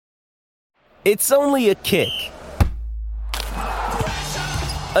It's only a kick,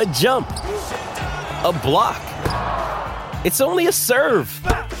 a jump, a block. It's only a serve.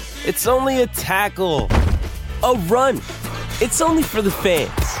 It's only a tackle, a run. It's only for the fans.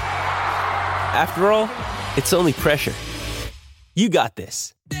 After all, it's only pressure. You got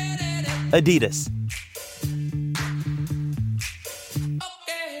this. Adidas.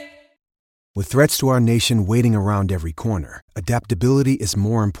 With threats to our nation waiting around every corner, adaptability is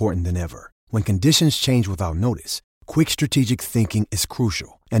more important than ever. When conditions change without notice, quick strategic thinking is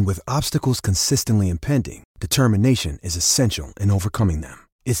crucial. And with obstacles consistently impending, determination is essential in overcoming them.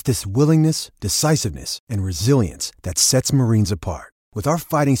 It's this willingness, decisiveness, and resilience that sets Marines apart. With our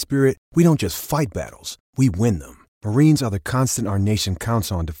fighting spirit, we don't just fight battles, we win them. Marines are the constant our nation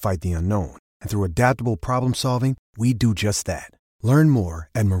counts on to fight the unknown. And through adaptable problem solving, we do just that. Learn more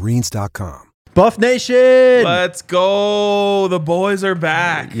at marines.com. Buff Nation! Let's go. The boys are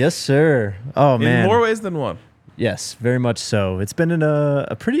back. Yes, sir. Oh, man. In more ways than one. Yes, very much so. It's been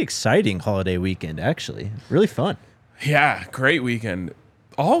a pretty exciting holiday weekend, actually. Really fun. Yeah, great weekend.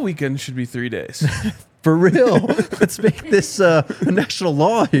 All weekends should be 3 days. For real. Let's make this a national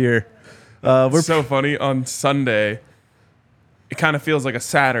law here. We're so funny. On Sunday, it kind of feels like a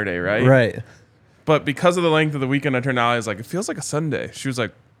Saturday, right? Right. But because of the length of the weekend, I turned out, I was like, it feels like a Sunday. She was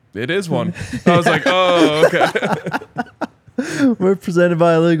like, it is one. I was like, oh, okay. We're presented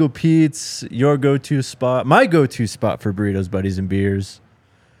by Illegal Pete's, your go-to spot, my go-to spot for burritos, buddies, and beers.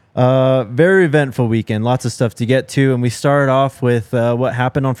 Very eventful weekend. Lots of stuff to get to. And we started off with what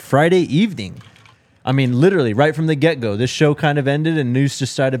happened on Friday evening. I mean, literally, right from the get-go. This show kind of ended and news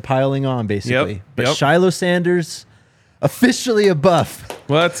just started piling on, basically. Yep, But yep. Shilo Sanders, officially a buff.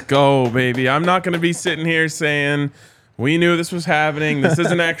 Let's go, baby. I'm not going to be sitting here saying, we knew this was happening. This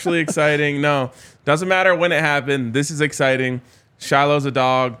isn't actually exciting. No, doesn't matter when it happened. This is exciting. Shiloh's a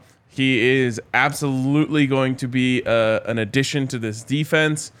dog. He is absolutely going to be an addition to this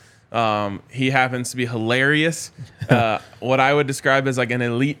defense. He happens to be hilarious. What I would describe as like an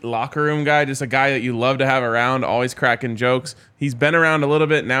elite locker room guy, just a guy that you love to have around, always cracking jokes. He's been around a little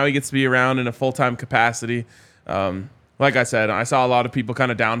bit. Now he gets to be around in a full-time capacity. Like I said, I saw a lot of people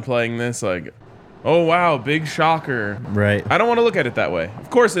kind of downplaying this, like, oh, wow, big shocker. Right. I don't want to look at it that way. Of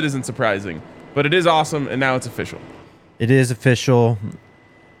course it isn't surprising, but it is awesome, and now it's official. It is official.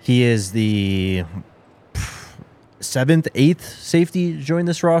 He is the 7th, 8th safety to join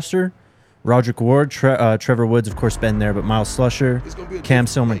this roster. Roderick Ward, Trevor Woods, of course, been there, but Miles Slusher, Cam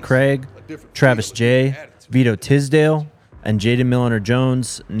Silman-Craig, Travis J, Vito Tisdale, and Jaden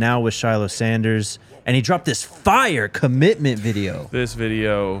Milliner-Jones, now with Shilo Sanders. And he dropped this fire commitment video. This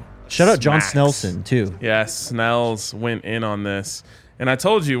video Shout out John smacks. Snelson, too. Yes, Snells went in on this. And I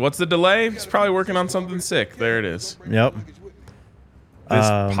told you, what's the delay? He's probably working on something sick. There it is. Yep.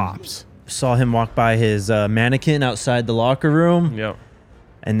 This pops. Saw him walk by his mannequin outside the locker room. Yep.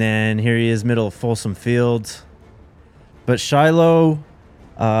 And then here he is, middle of Folsom Field. But Shilo,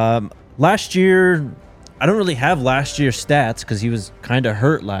 last year, I don't really have last year's stats because he was kind of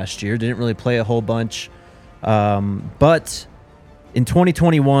hurt last year. Didn't really play a whole bunch. But in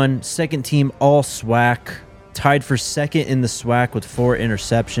 2021, second team all SWAC. Tied for second in the SWAC with 4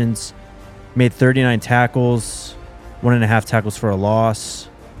 interceptions. Made 39 tackles, 1.5 tackles for a loss.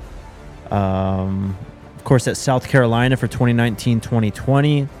 Of course, at South Carolina for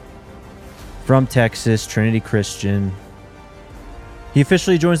 2019-2020. From Texas, Trinity Christian. He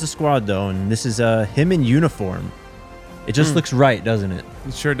officially joins the squad, though, and this is him in uniform. It just looks right, doesn't it?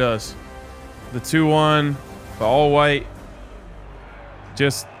 It sure does. The 2-1, the all-white,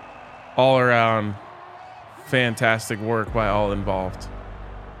 just all around fantastic work by all involved.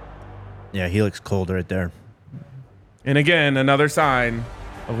 Yeah, he looks cold right there. And again, another sign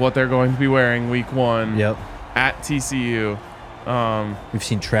of what they're going to be wearing week 1 Yep. at TCU. We've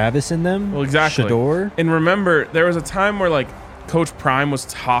seen Travis in them. Well, exactly. Shador. And remember, there was a time where like Coach Prime was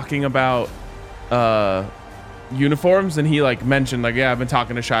talking about uniforms, and he like mentioned like, yeah, I've been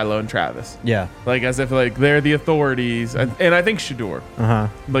talking to Shilo and Travis, Yeah. like as if like they're the authorities, and I think Shador,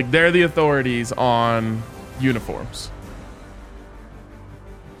 like they're the authorities on uniforms.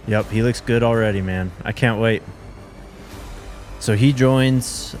 Yep, he looks good already, man. I can't wait. So he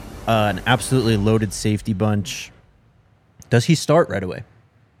joins an absolutely loaded safety bunch. Does he start right away?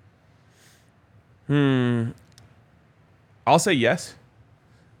 I'll say yes.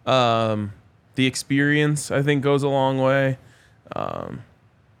 The experience, I think, goes a long way.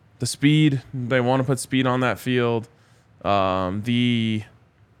 The speed, they want to put speed on that field. The,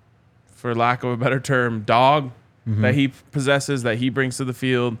 for lack of a better term, dog that he possesses, that he brings to the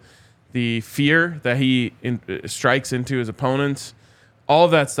field. The fear that he strikes into his opponents. all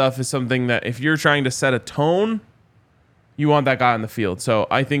of that stuff is something that if you're trying to set a tone, you want that guy on the field. So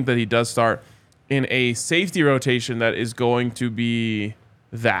I think that he does start in a safety rotation that is going to be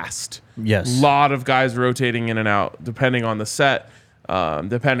vast. Yes. A lot of guys rotating in and out, depending on the set,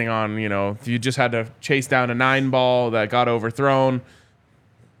 depending on, if you just had to chase down a 9 ball that got overthrown,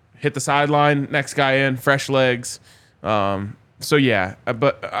 hit the sideline, next guy in, fresh legs. So yeah,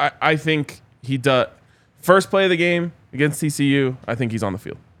 but I think he does. First play of the game against TCU, I think he's on the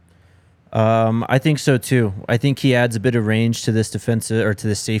field. I think so too. I think he adds a bit of range to this defensive or to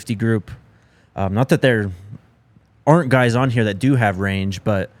this safety group. Not that there aren't guys on here that do have range,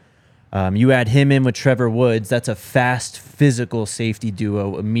 but you add him in with Trevor Woods, that's a fast, physical safety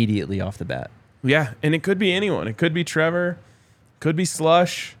duo immediately off the bat. Yeah, and it could be anyone. It could be Trevor, could be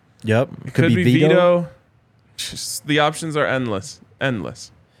Slush. Yep. It could be Vito. Just, the options are endless.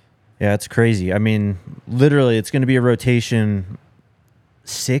 Yeah, it's crazy. I mean, literally, it's going to be a rotation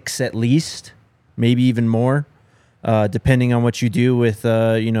 6 at least, maybe even more, depending on what you do with,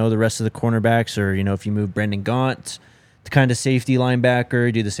 the rest of the cornerbacks, or, if you move Brendan Gaunt to kind of safety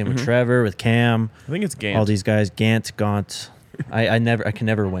linebacker, do the same with Trevor, with Cam. I think it's Gant. All these guys, Gaunt. I can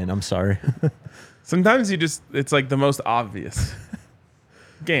never win. I'm sorry. Sometimes it's like the most obvious.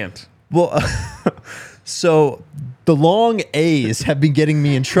 Gant. Well, so the long A's have been getting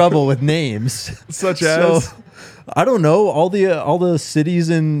me in trouble with names. Such as? So, I don't know, all the cities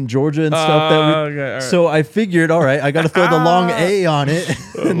in Georgia and stuff. Okay, all right. So I figured, all right, I got to throw the long A on it.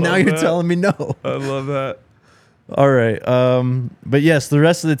 And now you're telling me no. I love that. All right. But yes, the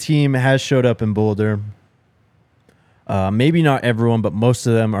rest of the team has showed up in Boulder. Maybe not everyone, but most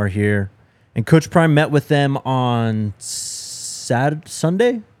of them are here. And Coach Prime met with them on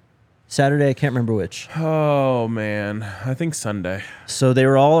Saturday, I can't remember which. Oh, man. I think Sunday. So they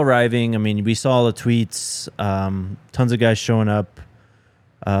were all arriving. I mean, we saw the tweets. Tons of guys showing up.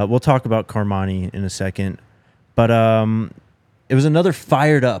 We'll talk about Carmani in a second. But it was another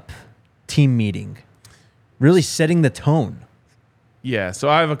fired up team meeting, really setting the tone. Yeah, so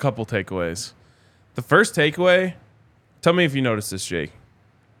I have a couple takeaways. The first takeaway, tell me if you noticed this, Jake.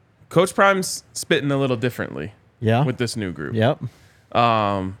 Coach Prime's spitting a little differently with this new group. Yep.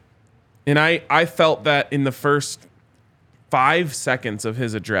 And I felt that in the first 5 seconds of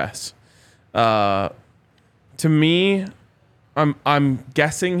his address. To me, I'm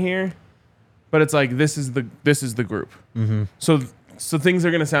guessing here, but it's like this is the group. Mm-hmm. So things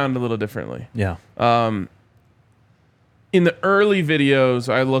are gonna sound a little differently. Yeah. In the early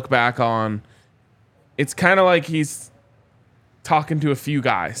videos I look back on, it's kind of like he's talking to a few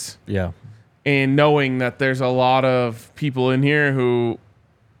guys. Yeah. And knowing that there's a lot of people in here who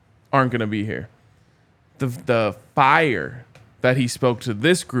aren't going to be here. The fire that he spoke to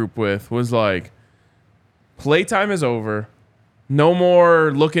this group with was like, playtime is over. No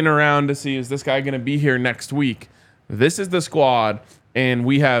more looking around to see, is this guy going to be here next week? This is the squad, and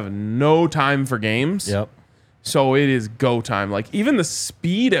we have no time for games. Yep. So it is go time. Like, even the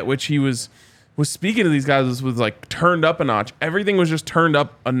speed at which he was speaking to these guys was like turned up a notch. Everything was just turned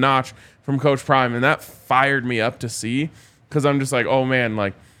up a notch from Coach Prime, and that fired me up to see, because I'm just like, oh man,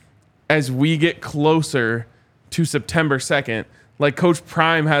 like as we get closer to September 2nd, like Coach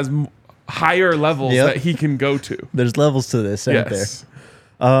Prime has higher levels that he can go to. There's levels to this, aren't there? Yes.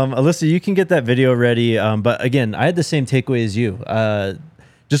 Alyssa, you can get that video ready. But again, I had the same takeaway as you.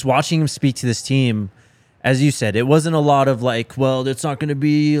 Just watching him speak to this team, as you said, it wasn't a lot of like, well, it's not going to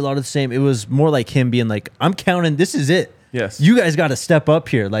be a lot of the same. It was more like him being like, I'm counting. This is it. Yes. You guys got to step up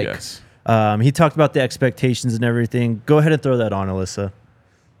here. Like, yes. He talked about the expectations and everything. Go ahead and throw that on, Alyssa.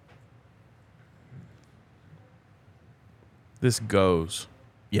 This goes.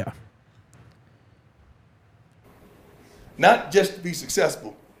 Yeah. Not just to be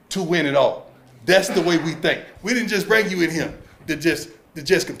successful, to win it all. That's the way we think. We didn't just bring you in here to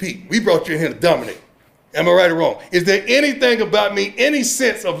just compete. We brought you in here to dominate. Am I right or wrong? Is there anything about me, any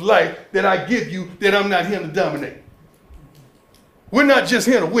sense of life that I give you that I'm not here to dominate? We're not just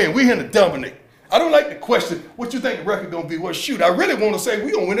here to win. We're here to dominate. I don't like to question what you think the record going to be. Well, shoot, I really want to say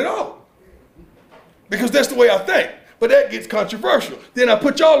we're going to win it all. Because that's the way I think. But that gets controversial. Then I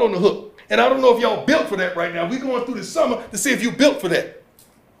put y'all on the hook. And I don't know if y'all built for that right now. We're going through this summer to see if you built for that.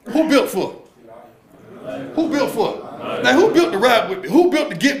 Who built for it? Who built for it? Now, who built to ride with me? Who built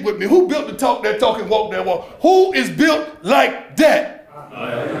to get with me? Who built to talk that talk and walk that walk? Who is built like that?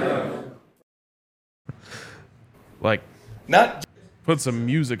 Like, not put some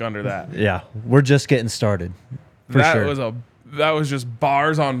music under that. Yeah. We're just getting started. For sure. That was just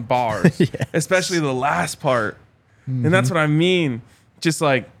bars on bars. Yes. Especially the last part. Mm-hmm. And that's what I mean. Just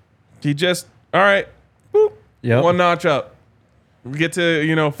like, he just, all right, boop, yep. One notch up. We get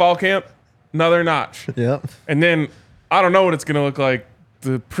to, fall camp, another notch. Yep. And then I don't know what it's going to look like,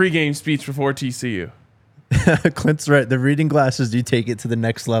 the pregame speech before TCU. Clint's right. The reading glasses do take it to the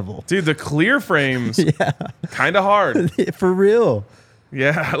next level. Dude, the clear frames, kind of hard. For real.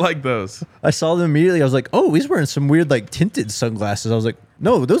 Yeah, I like those. I saw them immediately. I was like, oh, he's wearing some weird like tinted sunglasses. I was like,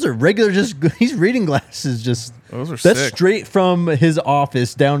 no, those are regular, he's reading glasses. Those are that's sick. straight from his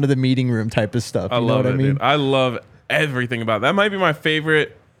office down to the meeting room type of stuff. I love it, dude. I love everything about it. That might be my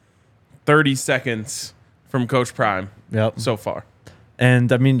favorite 30 seconds from Coach Prime so far.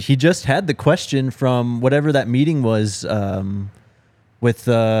 And I mean, he just had the question from whatever that meeting was with,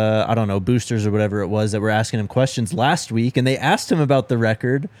 I don't know, boosters or whatever it was that were asking him questions last week. And they asked him about the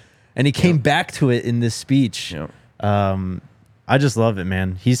record and he came back to it in this speech. I just love it,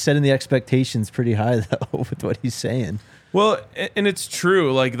 man. He's setting the expectations pretty high, though, with what he's saying. Well, and it's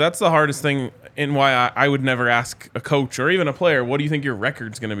true. Like, that's the hardest thing and why I would never ask a coach or even a player, what do you think your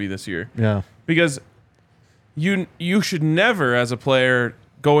record's going to be this year? Yeah. Because you should never, as a player,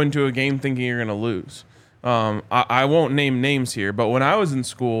 go into a game thinking you're going to lose. I won't name names here, but when I was in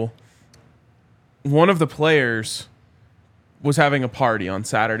school, one of the players was having a party on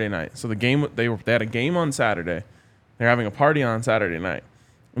Saturday night. So they had a game on Saturday. They're having a party on Saturday night,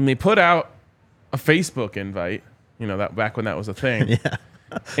 and they put out a Facebook invite. That back when that was a thing. Yeah.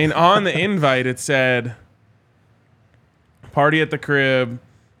 And on the invite it said, "Party at the crib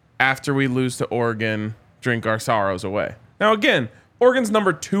after we lose to Oregon. Drink our sorrows away." Now again, Oregon's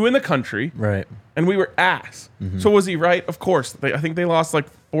number 2 in the country, right? And we were ass. So was he right? Of course. I think they lost like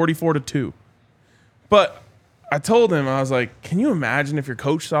 44-2. But I told him, I was like, "Can you imagine if your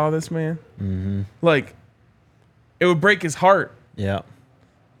coach saw this, man? Like, it would break his heart." Yeah.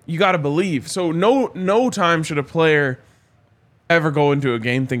 You got to believe. So no time should a player ever go into a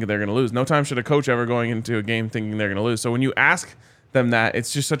game thinking they're going to lose. No time should a coach ever going into a game thinking they're going to lose. So when you ask them that,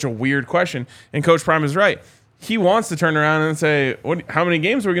 it's just such a weird question. And Coach Prime is right. He wants to turn around and say, how many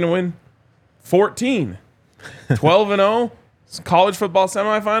games are we going to win? 14. 12-0, college football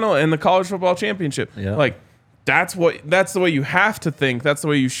semifinal, and the college football championship. Yeah. Like, that's the way you have to think. That's the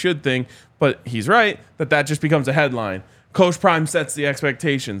way you should think. But he's right that just becomes a headline. Coach Prime sets the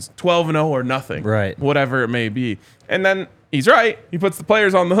expectations, 12-0 or nothing, right? Whatever it may be. And then he's right. He puts the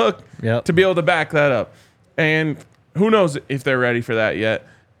players on the hook to be able to back that up. And who knows if they're ready for that yet,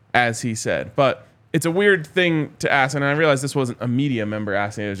 as he said. But it's a weird thing to ask. And I realized this wasn't a media member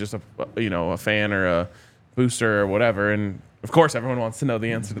asking. It was just a fan or a booster or whatever. And of course, everyone wants to know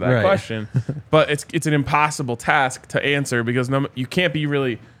the answer to that question. But it's an impossible task to answer because you can't be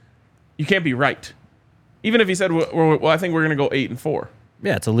right. Even if he said, well, I think we're going to go 8-4.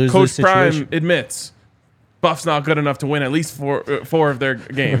 Yeah, it's a lose-lose Coach situation. Prime admits Buff's not good enough to win at least four of their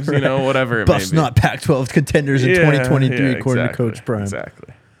games, whatever it Buff's may be. not Pac-12 contenders in 2023, according to Coach Prime.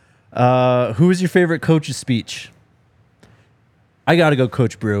 Exactly. Who was your favorite coach's speech? I got to go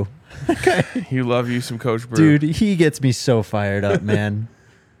Coach Brew. You love you some Coach Brew. Dude, he gets me so fired up, man.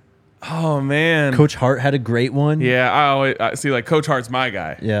 Oh, man. Coach Hart had a great one. Yeah, I see, like, Coach Hart's my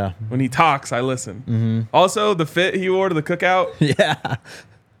guy. Yeah. When he talks, I listen. Also, the fit he wore to the cookout. Yeah.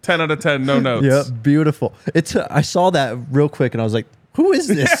 10 out of 10, no notes. Yeah, beautiful. I saw that real quick, and I was like, who is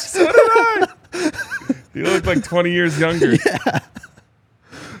this? Yeah, so did I. You look like 20 years younger. Yeah.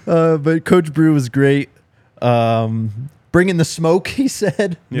 But Coach Brew was great. Bringing the smoke, he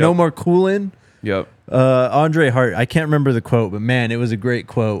said. Yep. No more cooling. Yep. Andre Hart, I can't remember the quote, but man, it was a great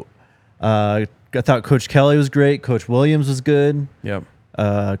quote. I thought Coach Kelly was great. Coach Williams was good. Yep.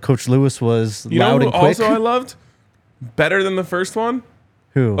 Coach Lewis was loud and quick. Also, I loved better than the first one.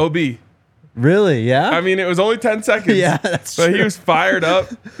 Who? OB. Really? Yeah. I mean, it was only 10 seconds. Yeah, that's true. But he was fired up.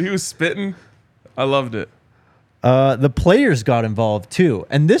 He was spitting. I loved it. The players got involved too,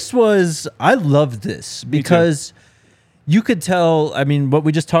 and I loved this because you could tell. I mean, what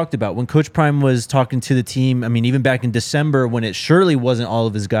we just talked about when Coach Prime was talking to the team. I mean, even back in December when it surely wasn't all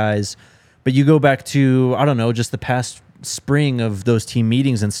of his guys. But you go back to, I don't know, just the past spring of those team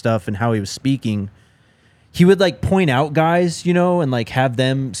meetings and stuff and how he was speaking. He would like point out guys, and like have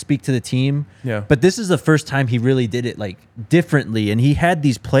them speak to the team. Yeah. But this is the first time he really did it like differently. And he had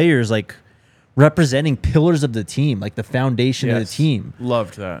these players like representing pillars of the team, like the foundation of the team.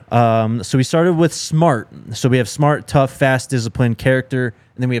 Loved that. So we started with smart. So we have smart, tough, fast, disciplined, character.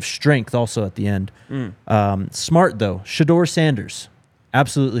 And then we have strength also at the end. Smart though, Shilo Sanders.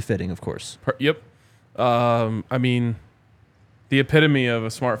 Absolutely fitting, of course. Yep. I mean, the epitome of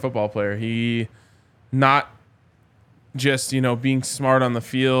a smart football player. He not just, being smart on the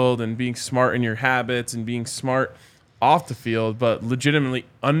field and being smart in your habits and being smart off the field, but legitimately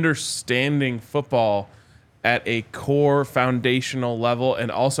understanding football at a core foundational level and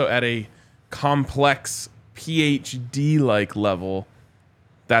also at a complex PhD-like level,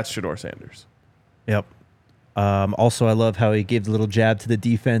 that's Shilo Sanders. Yep. Also, I love how he gave the little jab to the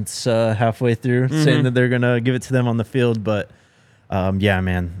defense halfway through, saying that they're going to give it to them on the field. But, yeah,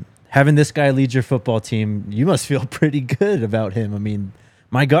 man, having this guy lead your football team, you must feel pretty good about him. I mean,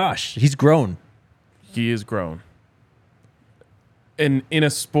 my gosh, he's grown. He is grown. And in a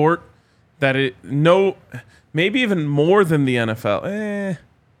sport that maybe even more than the NFL,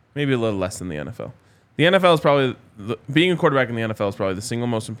 maybe a little less than the NFL. The NFL is probably, being a quarterback in the NFL is probably the single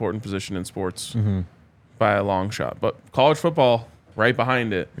most important position in sports by a long shot. But college football, right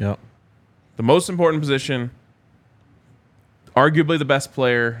behind it. Yep. The most important position, arguably the best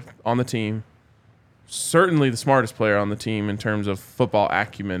player on the team, certainly the smartest player on the team in terms of football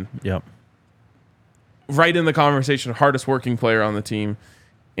acumen. Yep. Right in the conversation, hardest working player on the team,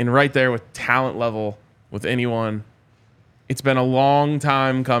 and right there with talent level with anyone. It's been a long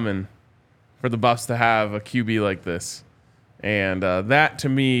time coming for the Buffs to have a QB like this. And that, to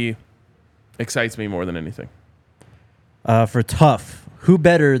me, excites me more than anything. For tough, who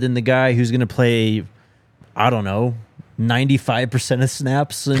better than the guy who's going to play, I don't know, 95% of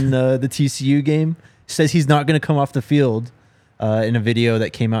snaps in the TCU game? Says he's not going to come off the field in a video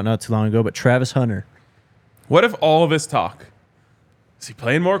that came out not too long ago, but Travis Hunter. What if all of his talk, is he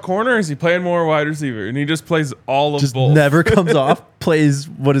playing more corner or is he playing more wide receiver? And he just plays all of Just both. never comes off, plays,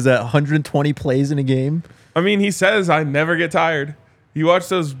 what is that, 120 plays in a game? I mean, he says, I never get tired. You watch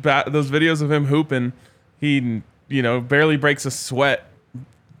those videos of him hooping, he, barely breaks a sweat,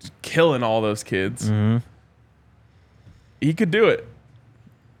 killing all those kids. Mm-hmm. He could do it.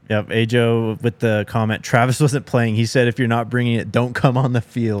 Yep, Ajo with the comment, Travis wasn't playing. He said, if you're not bringing it, don't come on the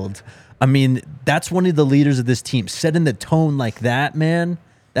field. I mean, that's one of the leaders of this team. Setting the tone like that, man,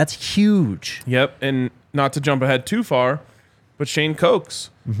 that's huge. Yep, and not to jump ahead too far, but Shane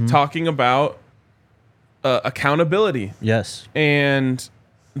Cokes talking about accountability. Yes. And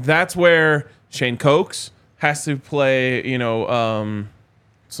that's where Shane Cokes has to play,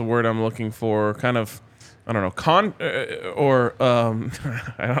 what's the word I'm looking for? Kind of, I don't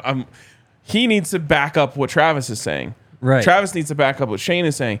know, he needs to back up what Travis is saying. Right. Travis needs to back up what Shane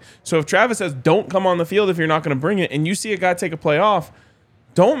is saying. So if Travis says, don't come on the field if you're not going to bring it, and you see a guy take a play off,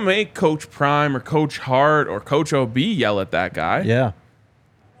 don't make Coach Prime or Coach Hart or Coach OB yell at that guy. Yeah.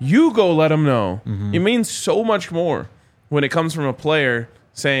 You go let him know. It means so much more when it comes from a player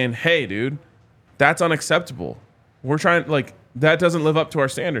saying, hey, dude, that's unacceptable. We're trying, that doesn't live up to our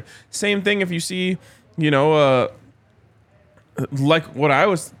standard. Same thing if you see, like what I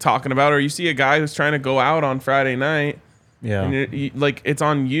was talking about, or you see a guy who's trying to go out on Friday night. Yeah. And it's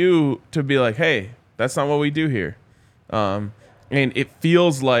on you to be like, hey, that's not what we do here. And it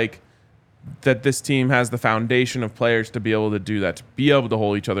feels like that this team has the foundation of players to be able to do that, to be able to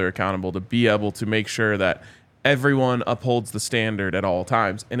hold each other accountable, to be able to make sure that everyone upholds the standard at all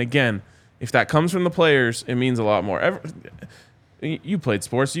times. And again, if that comes from the players, it means a lot more. You played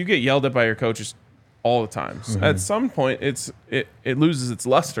sports. You get yelled at by your coaches all the time. So at some point, it loses its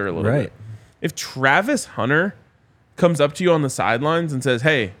luster a little bit. If Travis Hunter comes up to you on the sidelines and says,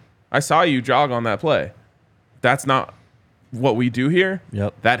 hey, I saw you jog on that play, that's not what we do here.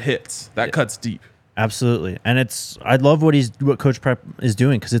 Yep. That hits. That cuts deep. Absolutely. And I love what Coach Prep is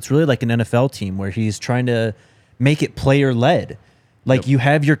doing, because it's really like an NFL team where he's trying to make it player led. Like you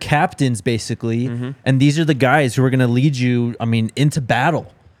have your captains basically, and these are the guys who are going to lead you, into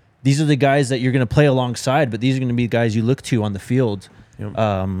battle. These are the guys that you're going to play alongside, but these are going to be guys you look to on the field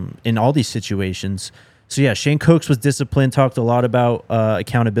in all these situations. So, yeah, Shane Cokes was disciplined, talked a lot about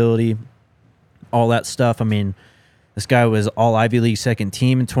accountability, all that stuff. This guy was all Ivy League second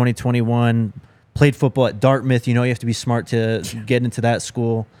team in 2021, played football at Dartmouth. You have to be smart to get into that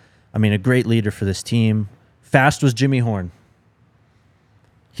school. A great leader for this team. Fast was Jimmy Horn.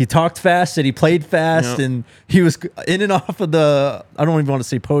 He talked fast and he played fast, and he was in and off of the, I don't even want to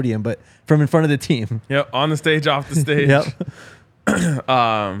say podium, but from in front of the team. Yep, on the stage, off the stage.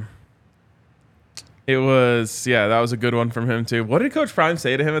 It was, that was a good one from him too. What did Coach Prime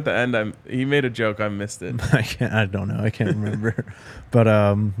say to him at the end? He made a joke. I missed it. I don't know. I can't remember. But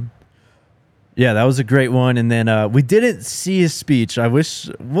that was a great one. And then we didn't see his speech. I wish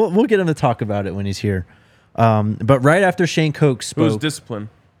we'll get him to talk about it when he's here. But right after Shane Cokes spoke, Who's discipline?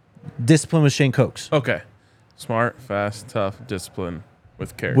 Discipline was Shane Cokes. Okay, smart, fast, tough, discipline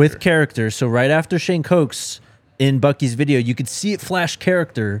with character. With character. So right after Shane Cokes in Bucky's video, you could see it flash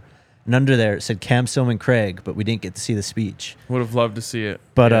character. And under there, it said Cam Silman Craig, but we didn't get to see the speech. Would have loved to see it.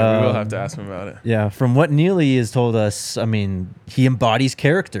 But we will have to ask him about it. Yeah, from what Neely has told us, he embodies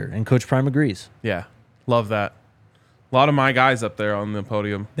character, and Coach Prime agrees. Yeah. Love that. A lot of my guys up there on the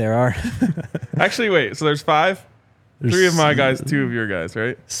podium. There are Actually, wait. So there's 5? 3 of my guys, 2 of your guys,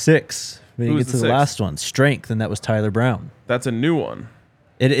 right? 6. When you Who's get the to the sixth? last one, strength, and that was Tyler Brown. That's a new one.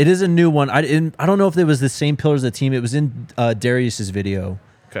 It is a new one. I don't know if it was the same pillars of the team. It was in Darius's video.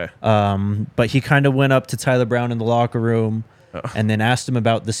 Okay. But he kind of went up to Tyler Brown in the locker room Oh. and then asked him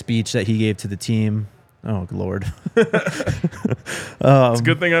about the speech that he gave to the team. Oh, Lord. It's a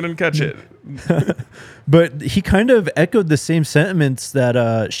good thing I didn't catch it. But he kind of echoed the same sentiments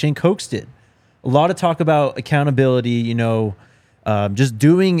that Shane Cokes did. A lot of talk about accountability, just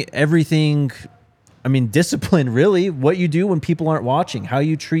doing everything. I mean, discipline, really. What you do when people aren't watching, how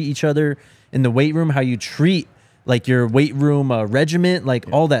you treat each other in the weight room, how you treat like your weight room regiment,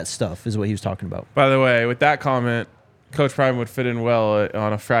 all that stuff is what he was talking about. By the way, with that comment, Coach Prime would fit in well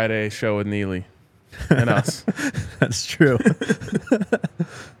on a Friday show with Neely and us. That's true.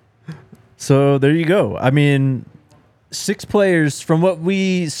 So there you go. I mean, 6 players, from what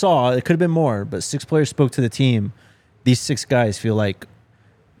we saw, it could have been more, but 6 players spoke to the team. These 6 guys feel like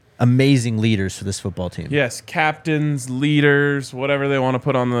amazing leaders for this football team. Yes, captains, leaders, whatever they want to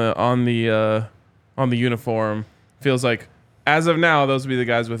put on the uniform. Feels like as of now, those would be the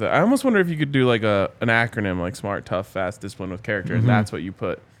guys with it. I almost wonder if you could do like an acronym like SMART, tough, fast, disciplined with character, and that's what you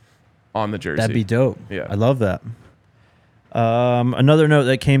put on the jersey. That'd be dope. Yeah. I love that. Another note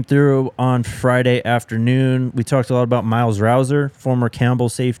that came through on Friday afternoon, we talked a lot about Miles Rouser, former Campbell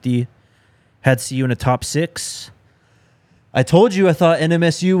safety, had to see you in a top 6. I told you I thought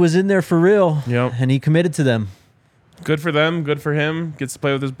NMSU was in there for real, Yep. and he committed to them. Good for them. Good for him. Gets to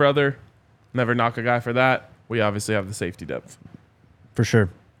play with his brother. Never knock a guy for that. We obviously have the safety depth. For sure.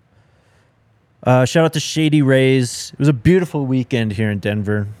 Shout out to Shady Rays. It was a beautiful weekend here in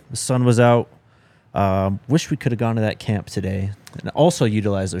Denver. The sun was out. Wish we could have gone to that camp today and also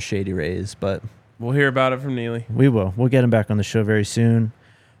utilize those Shady Rays, but We'll hear about it from Neely. we will. We'll get him back on the show very soon.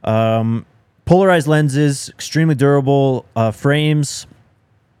 Polarized lenses, extremely durable frames.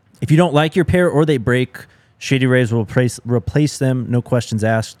 If you don't like your pair or they break, Shady Rays will replace them. No questions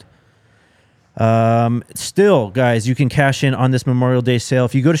asked. Still, guys, you can cash in on this Memorial Day sale.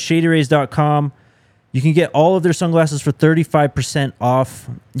 If you go to shadyrays.com, you can get all of their sunglasses for 35% off.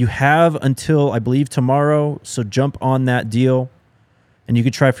 You have until, I believe, tomorrow, so jump on that deal. And you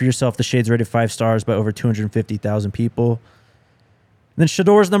can try for yourself the shades rated 5 stars by over 250,000 people. And then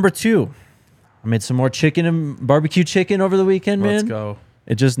Shador's number 2. I made some more chicken and barbecue chicken over the weekend, man. Let's go.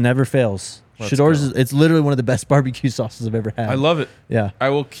 It just never fails. Let's Shador's, go. it's literally one of the best barbecue sauces I've ever had. I love it. Yeah. I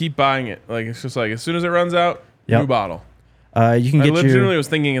will keep buying it. Like it's just like as soon as it runs out, Yep. new bottle. You can I get legitimately your... was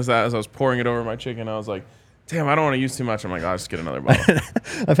thinking as I was pouring it over my chicken, I was like, damn, I don't want to use too much. I'm like, I'll just get another bottle.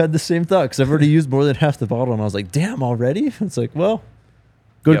 I've had the same thought because I've already used more than half the bottle, and I was like, damn, already? It's like, well,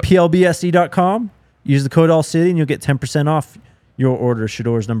 go Yep. to plbse.com, use the code ALLCITY, and you'll get 10% off your order,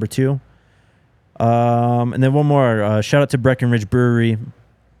 Shador's number 2. And then one more. Shout out to Breckenridge Brewery.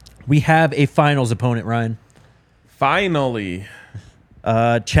 We have a finals opponent, Ryan. Finally.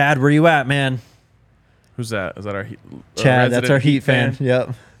 Chad, where you at, man? Who's that? Is that our Heat? Chad, that's resident our Heat fan.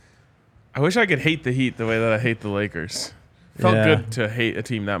 Yep. I wish I could hate the Heat the way that I hate the Lakers. Felt Yeah. good to hate a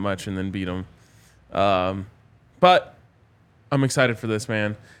team that much and then beat them. But I'm excited for this,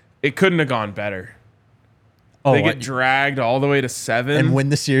 man. It couldn't have gone better. Oh, They get dragged all the way to 7. and win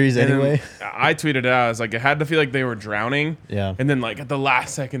the series And then anyway. I tweeted it out. I was like, it had to feel like they were drowning. Yeah. And then, like, at the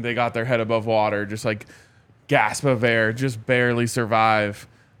last second, they got their head above water, just like gasp of air, just barely survive.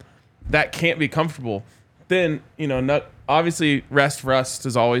 That can't be comfortable. Then, obviously, rest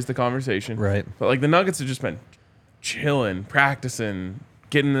is always the conversation. Right. But, like, the Nuggets have just been chilling, practicing,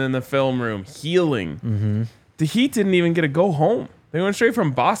 getting in the film room, healing. Mm-hmm. The Heat didn't even get to go home. They went straight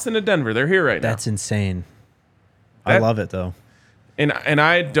from Boston to Denver. They're here right now. That's insane. I That- love it, though. And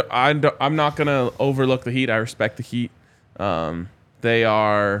I'm not gonna overlook the Heat. I respect the Heat. They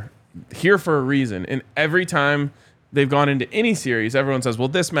are here for a reason. And every time they've gone into any series, everyone says, "Well,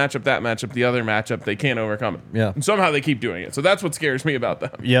 this matchup, that matchup, the other matchup, they can't overcome it." Yeah. And somehow they keep doing it. So that's what scares me about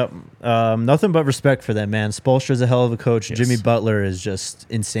them. Yep. Nothing but respect for them, man. Spoelstra's a hell of a coach. Yes. Jimmy Butler is just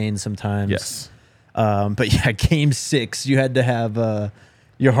insane sometimes. Yes. But yeah, game 6, you had to have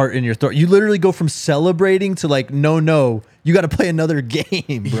your heart in your throat. You literally go from celebrating to like, no, you got to play another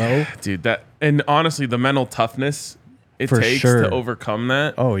game, bro. Dude, and honestly, the mental toughness it For takes sure. to overcome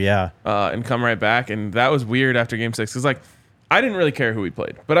that Oh yeah. and come right back. And that was weird after game 6. Because, like, I didn't really care who we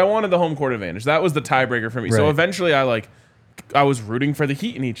played, but I wanted the home court advantage. That was the tiebreaker for me. So Right. eventually I was rooting for the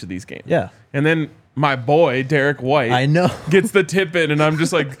Heat in each of these games. Yeah. And then my boy Derek White, I know, gets the tip in, and I'm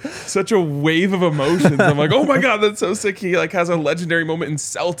just like such a wave of emotions. I'm like, oh my god, that's so sick. He like has a legendary moment in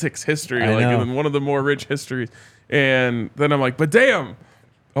Celtics history, like in one of the more rich histories. And then I'm like, but damn,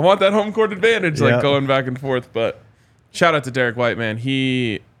 I want that home court advantage, like going back and forth. But shout out to Derek White, man.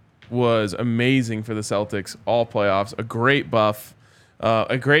 He was amazing for the Celtics all playoffs. A great buff,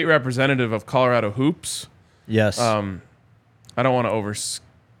 a great representative of Colorado hoops. Yes. I don't want to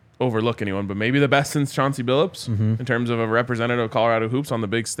overlook anyone, but maybe the best since Chauncey Billups in terms of a representative of Colorado hoops on the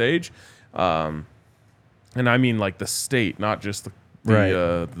big stage. And I mean like the state, not just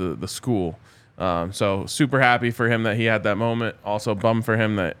the school. So super happy for him that he had that moment. Also bummed for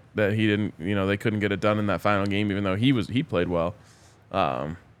him that he didn't, they couldn't get it done in that final game, even though he played well.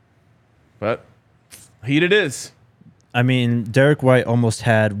 But heat it is. I mean, Derek White almost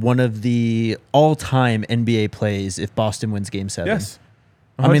had one of the all-time NBA plays if Boston wins Game 7. Yes.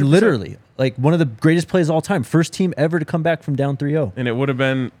 100%. I mean, literally, like one of the greatest plays of all time. First team ever to come back from down 3-0. And it would have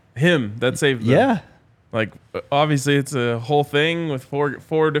been him that saved them. Yeah. Like, obviously, it's a whole thing with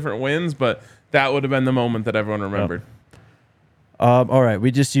four different wins, but that would have been the moment that everyone remembered. All right,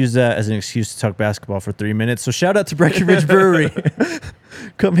 we just used that as an excuse to talk basketball for 3 minutes. So shout out to Breckenridge Brewery.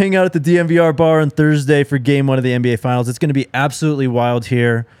 Come hang out at the DMVR bar on Thursday for Game 1 of the NBA Finals. It's going to be absolutely wild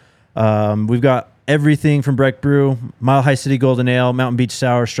here. We've got everything from Breck Brew, Mile High City Golden Ale, Mountain Beach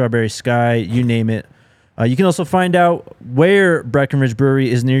Sour, Strawberry Sky, you name it. You can also find out where Breckenridge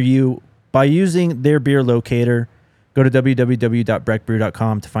Brewery is near you by using their beer locator. Go to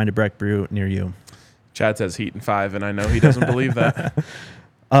www.breckbrew.com to find a Breck Brew near you. Chad says Heat in 5, and I know he doesn't believe that.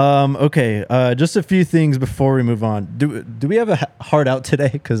 Okay, just a few things before we move on. Do we have a hard out today?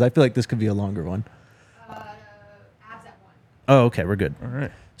 Because I feel like this could be a longer one. Abs at 1. Oh, okay, we're good. All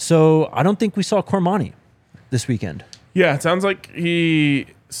right. So I don't think we saw Cormani this weekend. Yeah, it sounds like he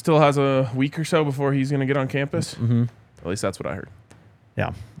still has a week or so before he's going to get on campus. Mm-hmm. At least that's what I heard.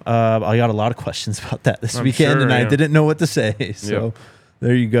 Yeah. I got a lot of questions about that this weekend, sure, and I didn't know what to say. So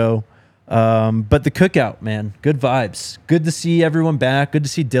there you go. But the cookout, man, good vibes. Good to see everyone back. Good to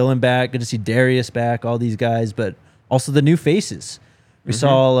see Dylan back. Good to see Darius back, all these guys, but also the new faces. We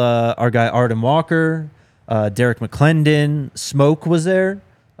saw our guy Arden Walker, Derek McClendon, Smoke was there,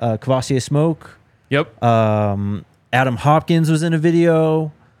 Kvassier Smoke. Yep. Adam Hopkins was in a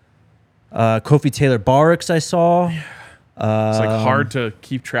video. Kofi Taylor Barracks I saw. It's like hard to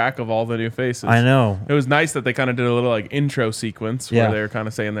keep track of all the new faces. I know. It was nice that they kind of did a little like intro sequence where they were kind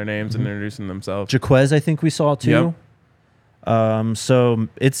of saying their names and introducing themselves. Jaquez, I think we saw too. Yep. So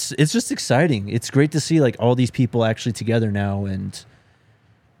it's just exciting. It's great to see like all these people actually together now, and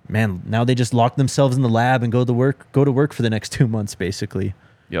man, now they just lock themselves in the lab and go to work for the next 2 months, basically.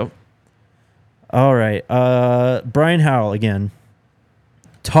 Yep. All right. Brian Howell again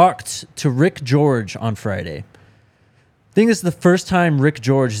talked to Rick George on Friday. I think this is the first time Rick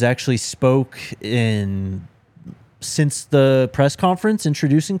George has actually spoke since the press conference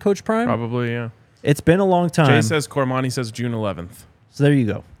introducing Coach Prime. Probably, yeah. It's been a long time. Jay says Cormani says June 11th. So there you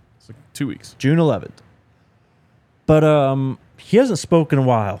go. It's like 2 weeks. June 11th. But he hasn't spoken in a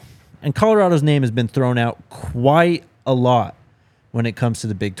while. And Colorado's name has been thrown out quite a lot when it comes to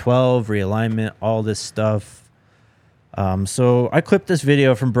the Big 12, realignment, all this stuff. So I clipped this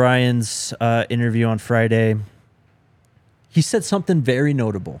video from Brian's interview on Friday. He said something very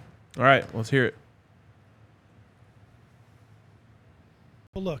notable. All right, let's hear it.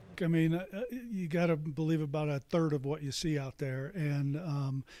 Well, look, I mean, you got to believe about a third of what you see out there,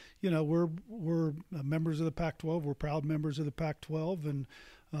 and we're members of the Pac-12. We're proud members of the Pac-12, and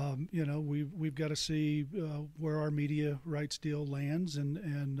we've got to see where our media rights deal lands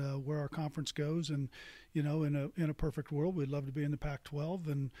and where our conference goes. And in a perfect world, we'd love to be in the Pac-12,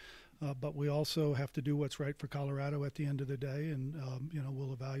 and but we also have to do what's right for Colorado at the end of the day, and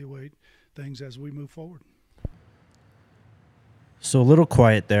we'll evaluate things as we move forward. So a little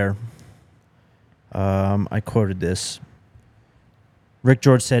quiet there. I quoted this. Rick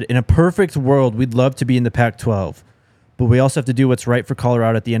George said, "In a perfect world, we'd love to be in the Pac-12, but we also have to do what's right for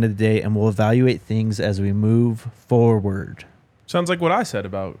Colorado at the end of the day, and we'll evaluate things as we move forward." Sounds like what I said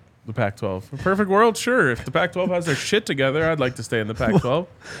about the Pac-12. A perfect world, sure. If the Pac-12 has their shit together, I'd like to stay in the Pac-12.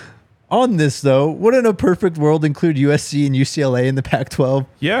 On this, though, wouldn't a perfect world include USC and UCLA in the Pac-12?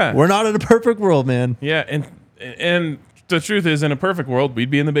 Yeah. We're not in a perfect world, man. Yeah, and the truth is, in a perfect world, we'd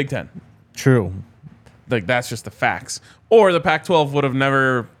be in the Big Ten. True. Like, that's just the facts. Or the Pac-12 would have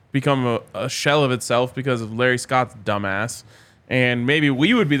never become a shell of itself because of Larry Scott's dumbass. And maybe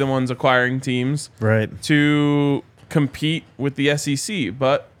we would be the ones acquiring teams to compete with the SEC.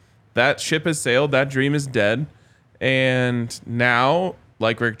 But that ship has sailed. That dream is dead. And now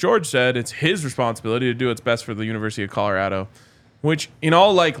like Rick George said, it's his responsibility to do what's best for the University of Colorado, which in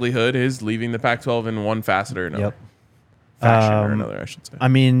all likelihood is leaving the Pac-12 in one facet or another. Yep. Fashion or another, I should say. I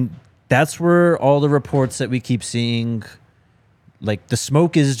mean, that's where all the reports that we keep seeing, like the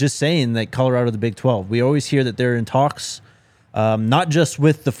smoke is just saying that Colorado, the Big 12. We always hear that they're in talks, not just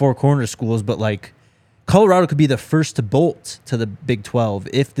with the Four Corner schools, but like Colorado could be the first to bolt to the Big 12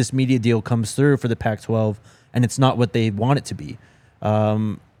 if this media deal comes through for the Pac-12 and it's not what they want it to be. I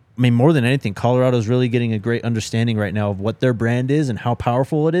mean, more than anything, Colorado is really getting a great understanding right now of what their brand is and how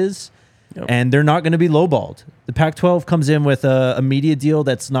powerful it is. Yep. And they're not going to be lowballed. The Pac-12 comes in with a media deal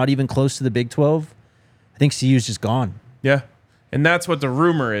that's not even close to the Big 12. I think CU's just gone. Yeah. And that's what the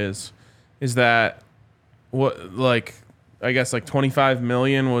rumor is that I guess 25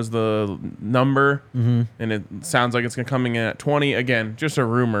 million was the number. Mm-hmm. And it sounds like it's going to come in at 20. Again, just a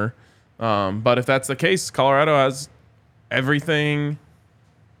rumor. But if that's the case, Colorado has everything,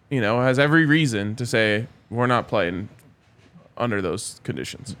 has every reason to say we're not playing under those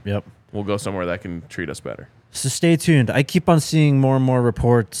conditions. Yep. We'll go somewhere that can treat us better. So stay tuned. I keep on seeing more and more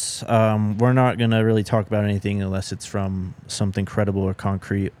reports. We're not going to really talk about anything unless it's from something credible or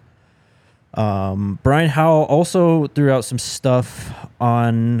concrete. Brian Howell also threw out some stuff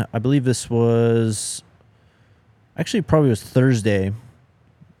on, I believe this was, actually probably was Thursday,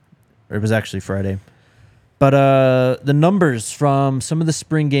 or it was actually Friday. But the numbers from some of the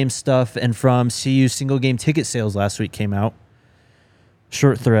spring game stuff and from CU single game ticket sales last week came out.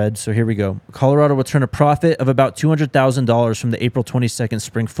 Short thread, so here we go. Colorado will turn a profit of about $200,000 from the April 22nd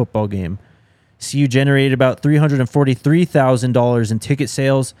spring football game. CU generated about $343,000 in ticket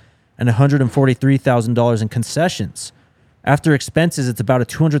sales and $143,000 in concessions. After expenses, it's about a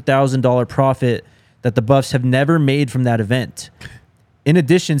 $200,000 profit that the Buffs have never made from that event. In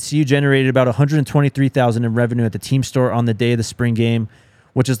addition, CU generated about $123,000 in revenue at the team store on the day of the spring game,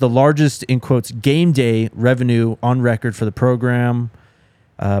 which is the largest, in quotes, game day revenue on record for the program.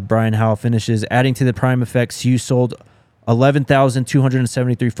 Brian Howell finishes, adding to the prime effect, CU sold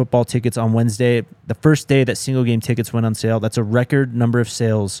 11,273 football tickets on Wednesday, the first day that single game tickets went on sale. That's a record number of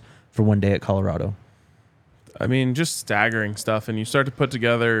sales for one day at Colorado. I mean, just staggering stuff, and you start to put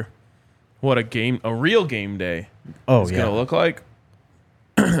together what a real game day is going to look like.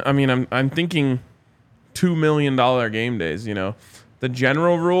 I mean, I'm thinking $2 million game days. The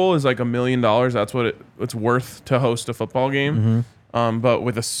general rule is like $1 million. That's what it's worth to host a football game. Mm-hmm. But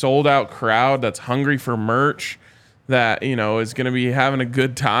with a sold out crowd that's hungry for merch, that is going to be having a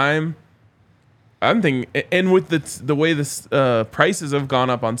good time. I'm thinking, and with the way the prices have gone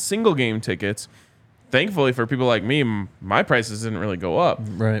up on single game tickets, thankfully for people like me, my prices didn't really go up.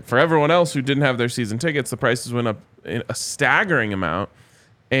 Right. For everyone else who didn't have their season tickets, the prices went up in a staggering amount.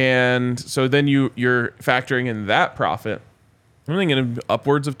 And so then you're factoring in that profit. I'm thinking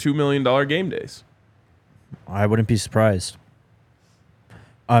upwards of $2 million game days. I wouldn't be surprised.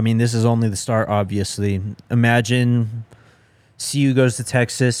 I mean, this is only the start, obviously. Imagine CU goes to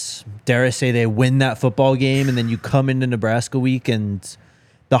Texas. Dare I say they win that football game, and then you come into Nebraska week, and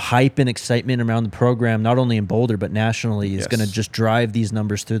the hype and excitement around the program, not only in Boulder but nationally, is going to just drive these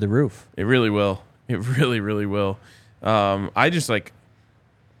numbers through the roof. It really will. It really, really will.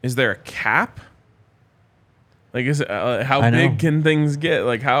 Is there a cap? Like, how big can things get?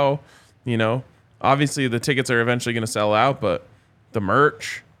 Like, how, obviously the tickets are eventually going to sell out, but the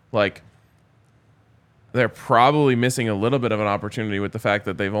merch, like, they're probably missing a little bit of an opportunity with the fact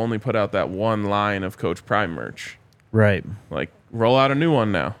that they've only put out that one line of Coach Prime merch. Right. Like, roll out a new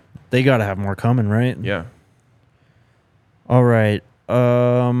one now. They got to have more coming, right? Yeah. All right.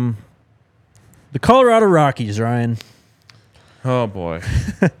 The Colorado Rockies, Ryan. Oh, boy.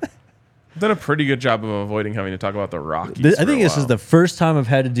 Done a pretty good job of avoiding having to talk about the Rockies. I think this is the first time I've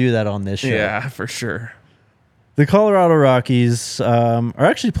had to do that on this show. Yeah, for sure. The Colorado Rockies are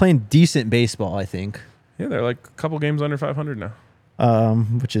actually playing decent baseball, I think. Yeah, they're like a couple games under 500 now.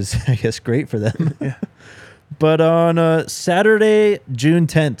 Which is, I guess, great for them. Yeah. But on Saturday, June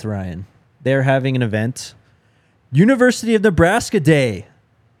 10th, Ryan, they're having an event. University of Nebraska Day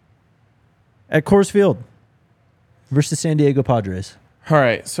at Coors Field versus San Diego Padres. All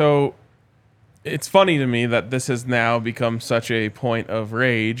right, so it's funny to me that this has now become such a point of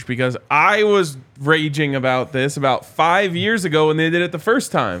rage because I was raging about this about 5 years ago when they did it the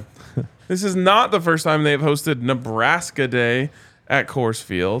first time. This is not the first time they've hosted Nebraska Day at Coors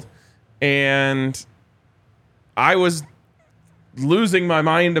Field. And I was losing my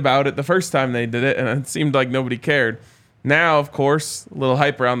mind about it the first time they did it, and it seemed like nobody cared. Now, of course, a little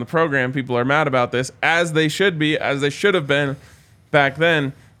hype around the program. People are mad about this, as they should be, as they should have been back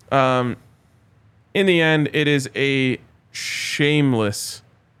then. In the end, it is a shameless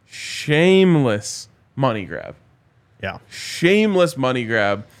money grab. Yeah. Shameless money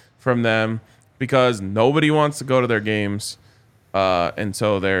grab from them because nobody wants to go to their games. And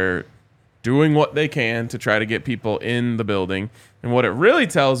so they're doing what they can to try to get people in the building. And what it really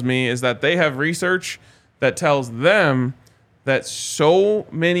tells me is that they have research that tells them that so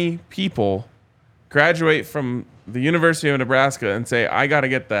many people graduate from the University of Nebraska and say, I got to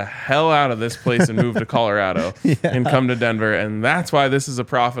get the hell out of this place and move to Colorado and come to Denver. And that's why this is a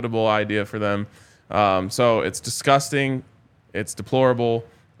profitable idea for them. So it's disgusting. It's deplorable.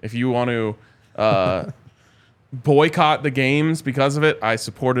 If you want to boycott the games because of it, I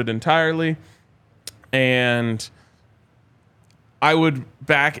support it entirely. And I would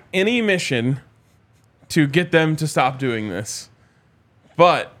back any mission to get them to stop doing this.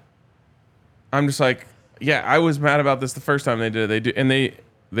 But I'm just like, yeah, I was mad about this the first time they did it. They do, and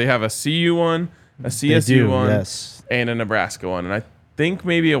they have a CU one, a CSU one, yes, and a Nebraska one, and I think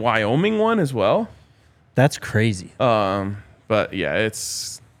maybe a Wyoming one as well. That's crazy. But yeah,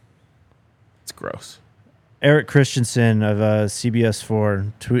 it's gross. Eric Christensen of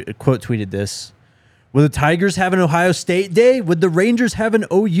CBS4 quote tweeted this. Would the Tigers have an Ohio State day? Would the Rangers have an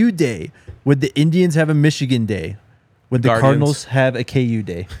OU day? Would the Indians have a Michigan day? Would the Guardians. Cardinals have a KU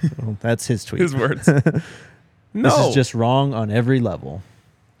day? Well, that's his tweet. His words. This No. is just wrong on every level.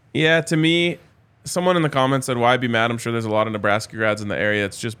 Yeah, to me, someone in the comments said, why be mad? I'm sure there's a lot of Nebraska grads in the area.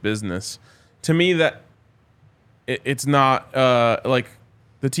 It's just business. To me, that it's not like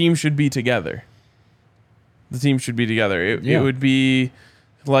the team should be together. The team should be together. It would be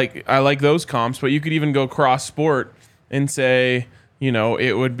like, I like those comps, but you could even go cross sport and say, you know,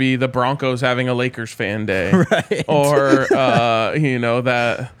 it would be the Broncos having a Lakers fan day. Right. Or, you know,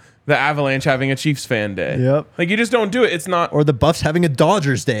 that the Avalanche having a Chiefs fan day. Yep. Like, you just don't do it. It's not. Or the Buffs having a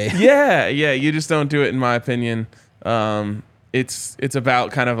Dodgers day. Yeah, you just don't do it, in my opinion. It's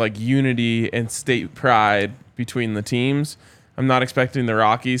about kind of like unity and state pride between the teams. I'm not expecting the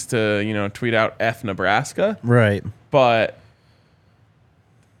Rockies to, you know, tweet out F Nebraska. Right. But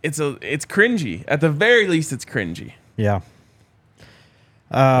it's cringy. At the very least, it's cringy. Yeah.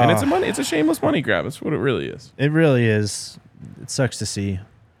 And it's a shameless money grab. It's what it really is. It really is. It sucks to see.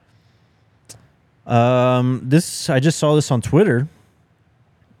 I just saw this on Twitter.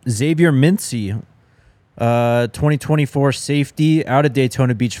 Xavier Mincy, 2024 safety out of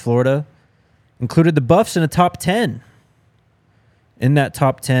Daytona Beach, Florida, included the Buffs in a top 10. In that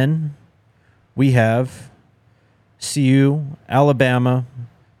top 10, we have CU, Alabama,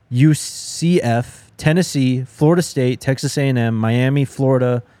 UCF, Tennessee, Florida State, Texas A&M, Miami,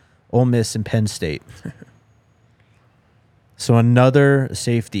 Florida, Ole Miss, and Penn State. So another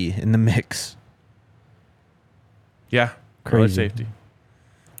safety in the mix. Yeah, Crazy. safety.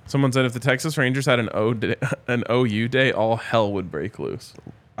 Someone said if the Texas Rangers had an OU day, all hell would break loose.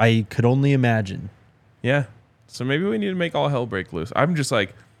 I could only imagine. Yeah. So maybe we need to make all hell break loose. I'm just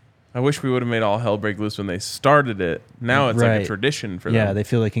like, I wish we would have made all hell break loose when they started it. Now it's like Right. a tradition for Yeah, them. they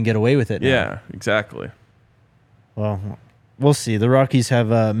feel they can get away with it now. Yeah, exactly. Well, we'll see. The Rockies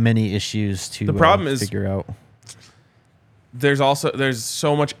have many issues to The problem is- figure out. There's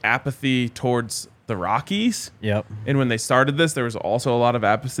so much apathy towards the Rockies. Yep. And when they started this, there was also a lot of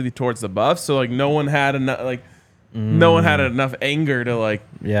apathy towards the Buffs. So like no one had enough anger to like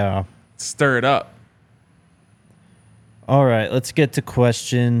Yeah. stir it up. All right, let's get to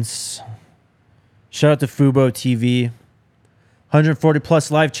questions. Shout out to Fubo TV. 140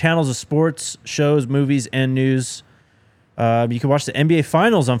 plus live channels of sports, shows, movies, and news. You can watch the NBA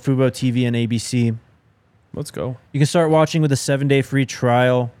Finals on Fubo TV and ABC. Let's go. You can start watching with a 7-day free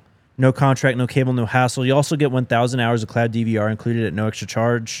trial. No contract, no cable, no hassle. You also get 1,000 hours of cloud DVR included at no extra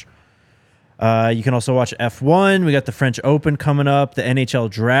charge. You can also watch F1. We got the French Open coming up, the NHL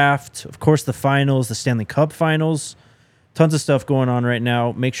Draft, of course, the finals, the Stanley Cup finals. Tons of stuff going on right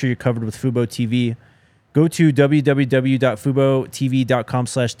now. Make sure you're covered with Fubo TV. Go to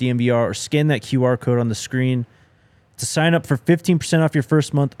www.fubotv.com/DNVR or scan that QR code on the screen to sign up for 15% off your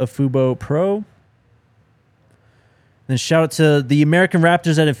first month of Fubo Pro. Then shout out to the American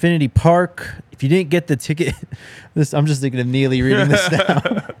Raptors at Infinity Park. If you didn't get the ticket, I'm just thinking of Neely reading this now.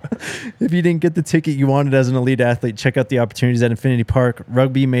 If you didn't get the ticket you wanted as an elite athlete, check out the opportunities at Infinity Park.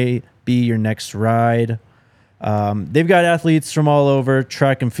 Rugby may be your next ride. They've got athletes from all over: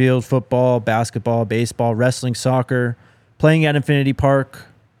 track and field, football, basketball, baseball, wrestling, soccer, playing at Infinity Park.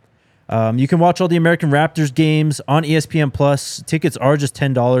 You can watch all the American Raptors games on ESPN Plus. Tickets are just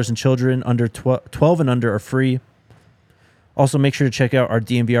 $10, and children under 12 and under are free. Also, make sure to check out our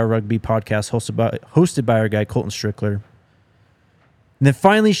DNVR Rugby podcast hosted by our guy Colton Strickler. And then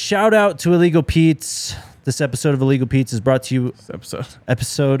finally, shout out to Illegal Pete's. This episode of Illegal Pete's is brought to you.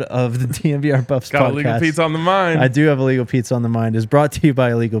 Episode of the DNVR Buffs Got podcast. Illegal Pete's on the mind. I do have Illegal Pete's on the mind. Is brought to you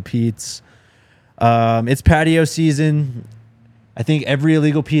by Illegal Pete's. It's patio season. I think every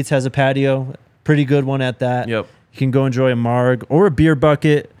Illegal Pete's has a patio. Pretty good one at that. Yep. You can go enjoy a marg or a beer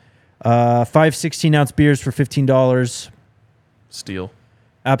bucket. 5 16-ounce beers for $15. Steal.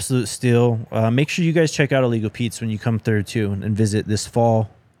 Absolute steal. Make sure you guys check out Illegal Pete's when you come through too and visit this fall.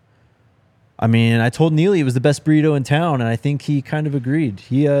 I mean, I told Neely it was the best burrito in town, and I think he kind of agreed.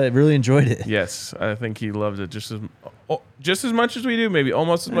 He really enjoyed it. Yes, I think he loved it just as much as we do, maybe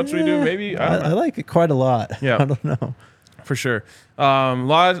almost as much as we do. Maybe I like it quite a lot. Yeah, I don't know. For sure.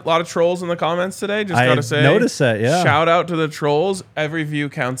 Lot of trolls in the comments today. Just gotta say, noticed that. Yeah. Shout out to the trolls. Every view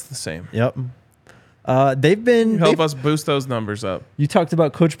counts the same. Yep. They've help us boost those numbers up. You talked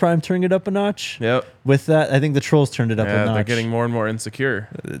about Coach Prime turning it up a notch. Yep. With that, I think the trolls turned it up a notch. They're getting more and more insecure.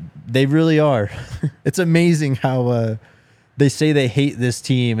 They really are. It's amazing how they say they hate this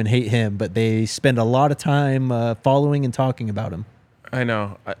team and hate him, but they spend a lot of time following and talking about him. I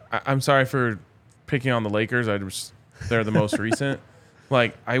know. I'm sorry for picking on the Lakers. They're the most recent.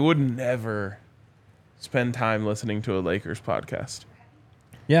 Like, I would never spend time listening to a Lakers podcast.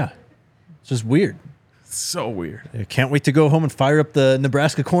 Yeah. It's just weird. So weird. I can't wait to go home and fire up the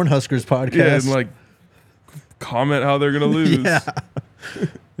Nebraska Cornhuskers podcast. Yeah, and like comment how they're gonna lose. Yeah. I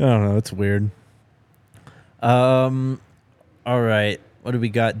don't know. It's weird. All right. What do we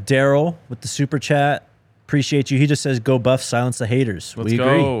got? Daryl with the super chat. Appreciate you. He just says, "Go Buffs, silence the haters." Let's we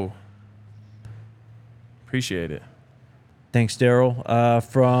go. Agree. Appreciate it. Thanks, Daryl.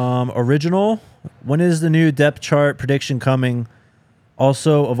 From Original, when is the new depth chart prediction coming?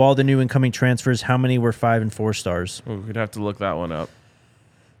 Also, of all the new incoming transfers, how many were 5 and 4 stars? Well, we'd have to look that one up.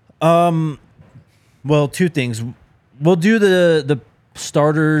 Well, two things. We'll do the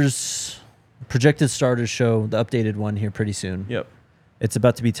starters, projected starters show, the updated one here pretty soon. Yep. It's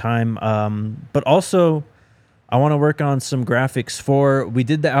about to be time. But also, I want to work on some graphics we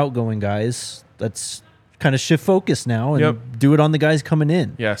did the outgoing guys. Let's kind of shift focus now and do it on the guys coming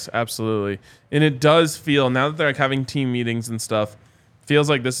in. Yes, absolutely. And it does feel, now that they're like having team meetings and stuff, feels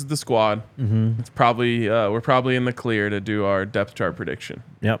like this is the squad. Mm-hmm. It's probably we're probably in the clear to do our depth chart prediction.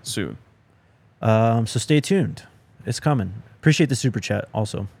 Yep. Soon. So stay tuned. It's coming. Appreciate the super chat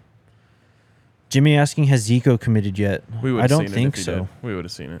also. Jimmy asking, has Zico committed yet? I don't think so. Did. We would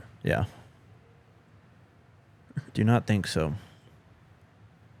have seen it. Yeah. Do not think so.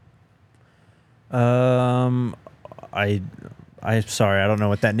 I'm sorry, I don't know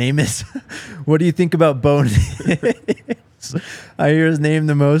what that name is. What do you think about Bo? I hear his name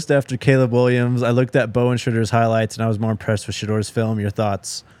the most after Caleb Williams. I looked at Bo and Shador's highlights, and I was more impressed with Shador's film. Your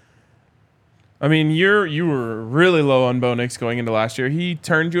thoughts? I mean, you were really low on Bo Nix going into last year. He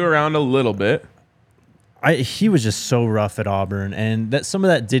turned you around a little bit. He was just so rough at Auburn, and that some of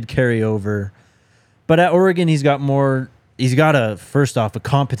that did carry over. But at Oregon, he's got first off, a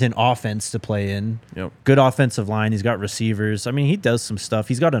competent offense to play in. Yep. Good Good offensive line. He's got receivers. I mean, he does some stuff.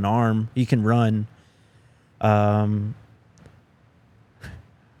 He's got an arm. He can run. I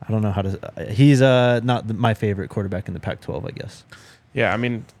don't know how to. He's not my favorite quarterback in the Pac-12, I guess. Yeah, I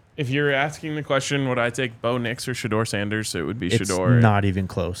mean, if you're asking the question, would I take Bo Nix or Shador Sanders? It would be It's Shador. not even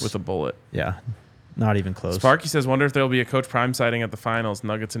close. With a bullet. Yeah, not even close. Sparky says, wonder if there'll be a Coach Prime sighting at the finals,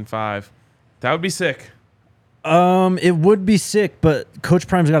 Nuggets in 5. That would be sick. It would be sick, but Coach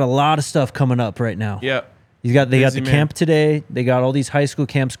Prime's got a lot of stuff coming up right now. Yeah. They got the man. camp today. They got all these high school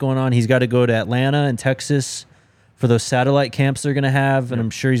camps going on. He's got to go to Atlanta and Texas for those satellite camps they're going to have, and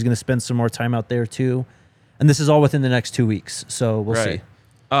I'm sure he's going to spend some more time out there too. And this is all within the next 2 weeks, so we'll see.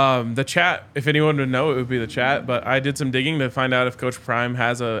 The chat, if anyone would know, it would be the chat, but I did some digging to find out if Coach Prime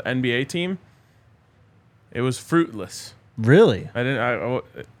has a NBA team. It was fruitless. Really? I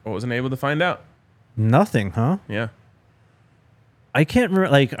wasn't able to find out. Nothing, huh? Yeah. I can't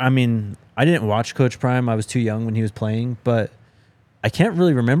remember. I didn't watch Coach Prime. I was too young when he was playing, but I can't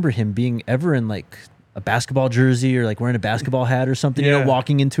really remember him being ever in like a basketball jersey or like wearing a basketball hat or something. Yeah. You know,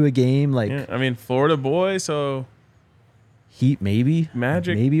 walking into a game like. Yeah. I mean, Florida boy, so Heat, maybe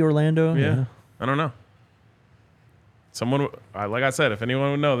Magic, maybe Orlando. Yeah. I don't know. Someone, like I said, if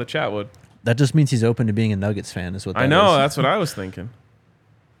anyone would know, the chat would. That just means he's open to being a Nuggets fan. Is what that I know. is. That's what I was thinking.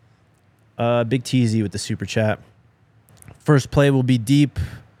 Big TZ with the super chat. First play will be deep.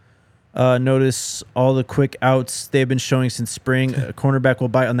 Notice all the quick outs they've been showing since spring. A cornerback will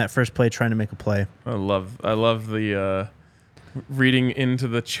bite on that first play, trying to make a play. I love the reading into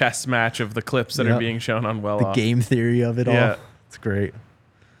the chess match of the clips that are being shown on Well The Off. game theory of it all. Yeah. It's great.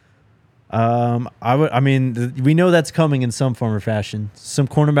 We know that's coming in some form or fashion. Some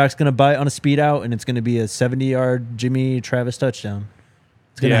cornerback's going to bite on a speed out, and it's going to be a 70-yard Jimmy Travis touchdown.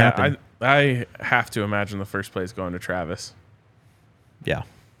 It's going to happen. I have to imagine the first play is going to Travis. Yeah.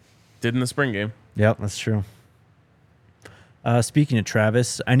 Did in the spring game. Yep, that's true. Speaking of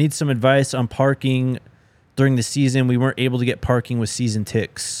Travis, I need some advice on parking during the season. We weren't able to get parking with season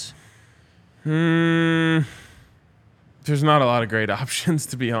ticks. There's not a lot of great options,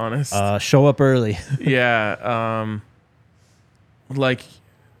 to be honest. Show up early. Yeah.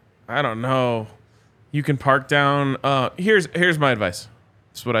 I don't know. You can park down. Here's my advice.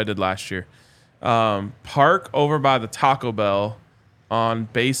 This is what I did last year. Park over by the Taco Bell on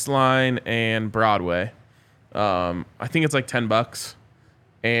Baseline and Broadway. I think it's like $10.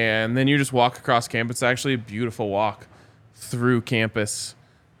 And then you just walk across campus. It's actually a beautiful walk through campus,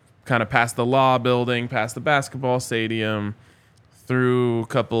 kind of past the law building, past the basketball stadium, through a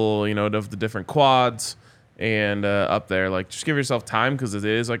couple, of the different quads, and up there. Like, just give yourself time because it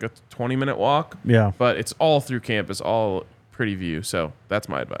is like a 20-minute walk. Yeah. But it's all through campus, all pretty view. So that's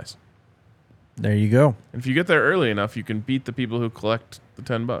my advice. There you go. And if you get there early enough, you can beat the people who collect the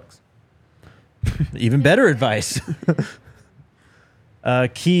 $10. Even better advice.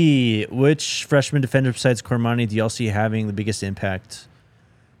 Key, which freshman defender besides Cormani do y'all see having the biggest impact?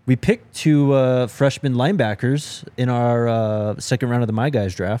 We picked 2 freshman linebackers in our second round of the My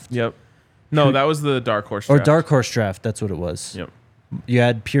Guys draft. Yep. No, that was the dark horse draft. Or dark horse draft. That's what it was. Yep. You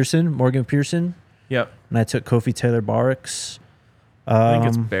had Morgan Pearson. Yep. And I took Kofi Taylor Barracks. I think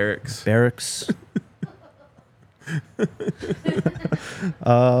it's Barracks.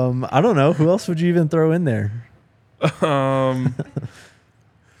 I don't know. Who else would you even throw in there?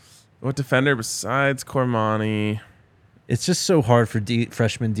 What defender besides Cormani? It's just so hard for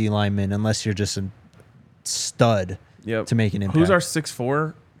freshman D linemen unless you're just a stud to make an impact. Who's our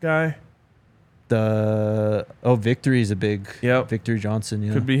 6'4" guy? Victory's a big. Yep. Victory Johnson.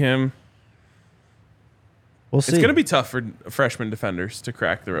 Yeah. Could be him. We'll see. It's going to be tough for freshman defenders to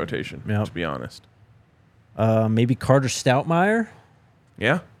crack the rotation, to be honest. Maybe Carter Stoutmeyer?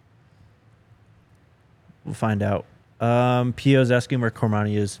 Yeah. We'll find out. Pio's asking where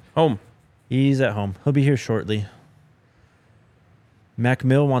Cormani is. Home. He's at home. He'll be here shortly. Mac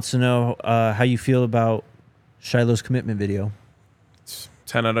Mill wants to know how you feel about Shiloh's commitment video.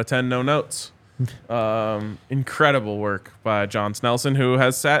 10 out of 10, no notes. Incredible work by John Snelson, who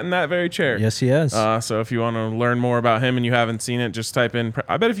has sat in that very chair. Yes, he has. So if you want to learn more about him and you haven't seen it, just type in.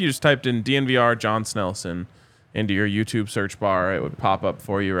 I bet if you just typed in DNVR John Snelson into your YouTube search bar, it would pop up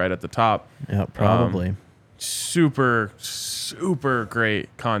for you right at the top. Yeah, probably. Super, super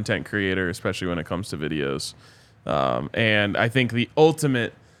great content creator, especially when it comes to videos. And I think the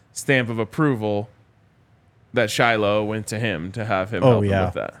ultimate stamp of approval that Shilo went to him to have him help him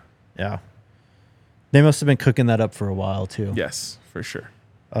with that. Yeah. They must have been cooking that up for a while, too. Yes, for sure.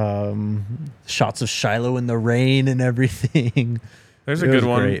 Shots of Shilo in the rain and everything. There's a good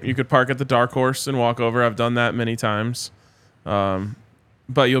one. Great. You could park at the Dark Horse and walk over. I've done that many times. But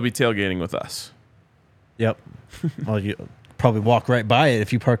you'll be tailgating with us. Yep. Well, you probably walk right by it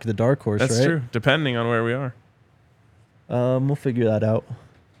if you park at the Dark Horse, That's right? true, depending on where we are. We'll figure that out.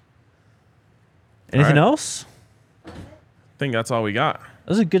 Anything else? I think that's all we got. That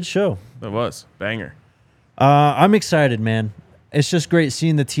was a good show. It was. Banger. I'm excited, man. It's just great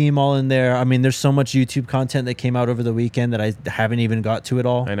seeing the team all in there. I mean, there's so much YouTube content that came out over the weekend that I haven't even got to it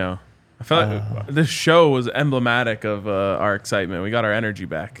all. I know. I felt like this show was emblematic of our excitement. We got our energy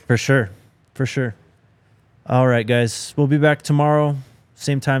back. For sure. For sure. All right, guys. We'll be back tomorrow.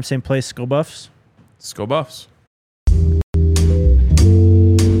 Same time, same place. Go Buffs. Let's go Buffs.